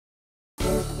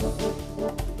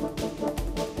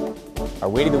Our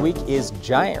weed of the week is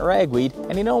giant ragweed,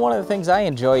 and you know, one of the things I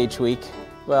enjoy each week,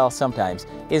 well, sometimes,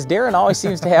 is Darren always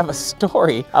seems to have a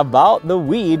story about the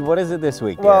weed. What is it this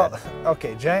week, Darren? Well,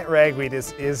 okay, giant ragweed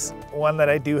is one that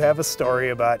I do have a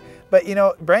story about. But you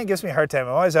know, Brian gives me a hard time.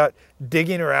 I'm always out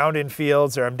digging around in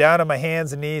fields, or I'm down on my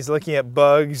hands and knees looking at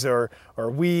bugs or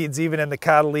weeds, even in the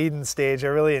cotyledon stage. I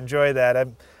really enjoy that.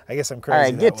 I guess I'm crazy. All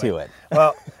right, get to it.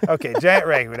 Well, okay, giant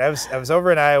ragweed. I was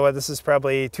over in Iowa. This is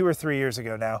probably 2 or 3 years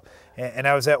ago now, and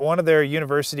I was at one of their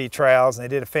university trials, and they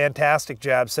did a fantastic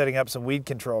job setting up some weed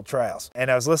control trials.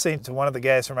 And I was listening to one of the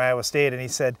guys from Iowa State, and he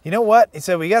said, "You know what?" He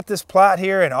said, "We got this plot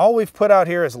here, and all we've put out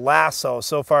here is lasso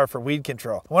so far for weed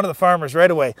control." One of the farmers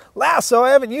right away, "Lasso?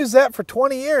 I haven't used that for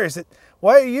 20 years.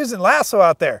 Why are you using lasso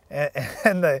out there?"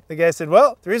 And the guy said,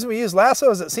 "Well, the reason we use lasso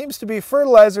is it seems to be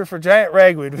fertilizer for giant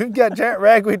ragweed. We've got giant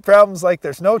ragweed problems like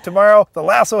there's no tomorrow. The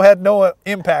lasso had no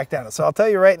impact on it." So I'll tell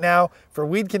you right now, for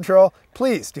weed control,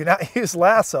 please do not use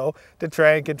lasso to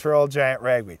try and control giant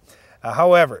ragweed.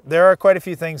 However, there are quite a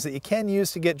few things that you can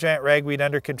use to get giant ragweed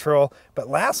under control, but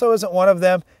lasso isn't one of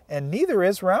them, and neither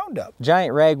is Roundup.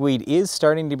 Giant ragweed is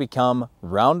starting to become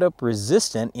Roundup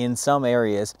resistant in some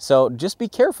areas, so just be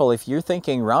careful. If you're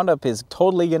thinking Roundup is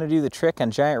totally going to do the trick on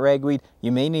giant ragweed,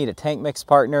 you may need a tank mix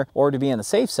partner, or to be on the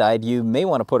safe side, you may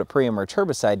want to put a pre-emerge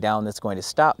herbicide down that's going to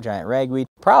stop giant ragweed.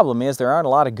 Problem is, there aren't a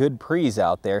lot of good pre's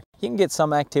out there. You can get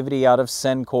some activity out of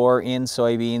Sencor in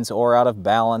soybeans or out of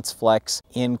Balance Flex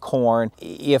in corn,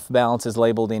 if Balance is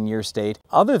labeled in your state.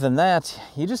 Other than that,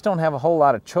 you just don't have a whole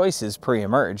lot of choices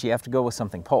pre-emerge. You have to go with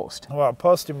something post. Well,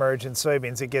 post-emerge in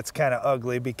soybeans, it gets kind of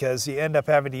ugly because you end up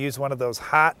having to use one of those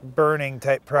hot burning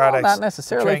type products. Well, not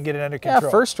necessarily. To try and get it under control. Yeah,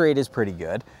 first rate is pretty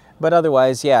good. But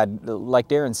otherwise, yeah, like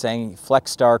Darren's saying,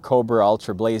 Flex Star, Cobra,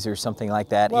 Ultra Blazer, something like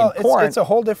that. Well, in corn, it's a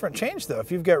whole different change, though.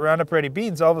 If you've got Roundup Ready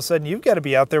beans, all of a sudden you've got to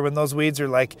be out there when those weeds are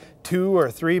like 2 or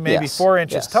 3, maybe 4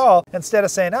 inches tall, instead of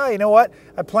saying, "Oh, you know what?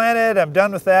 I planted, I'm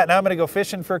done with that, now I'm going to go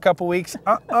fishing for a couple weeks."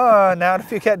 Not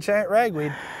if you got giant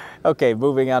ragweed. Okay,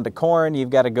 moving on to corn,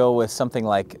 you've got to go with something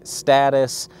like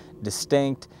Status,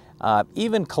 Distinct.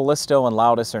 Even Callisto and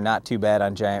Loudus are not too bad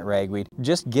on giant ragweed.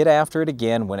 Just get after it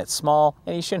again when it's small,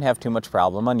 and you shouldn't have too much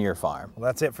problem on your farm. Well,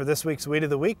 that's it for this week's Weed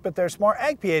of the Week, but there's more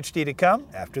Ag PhD to come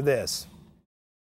after this.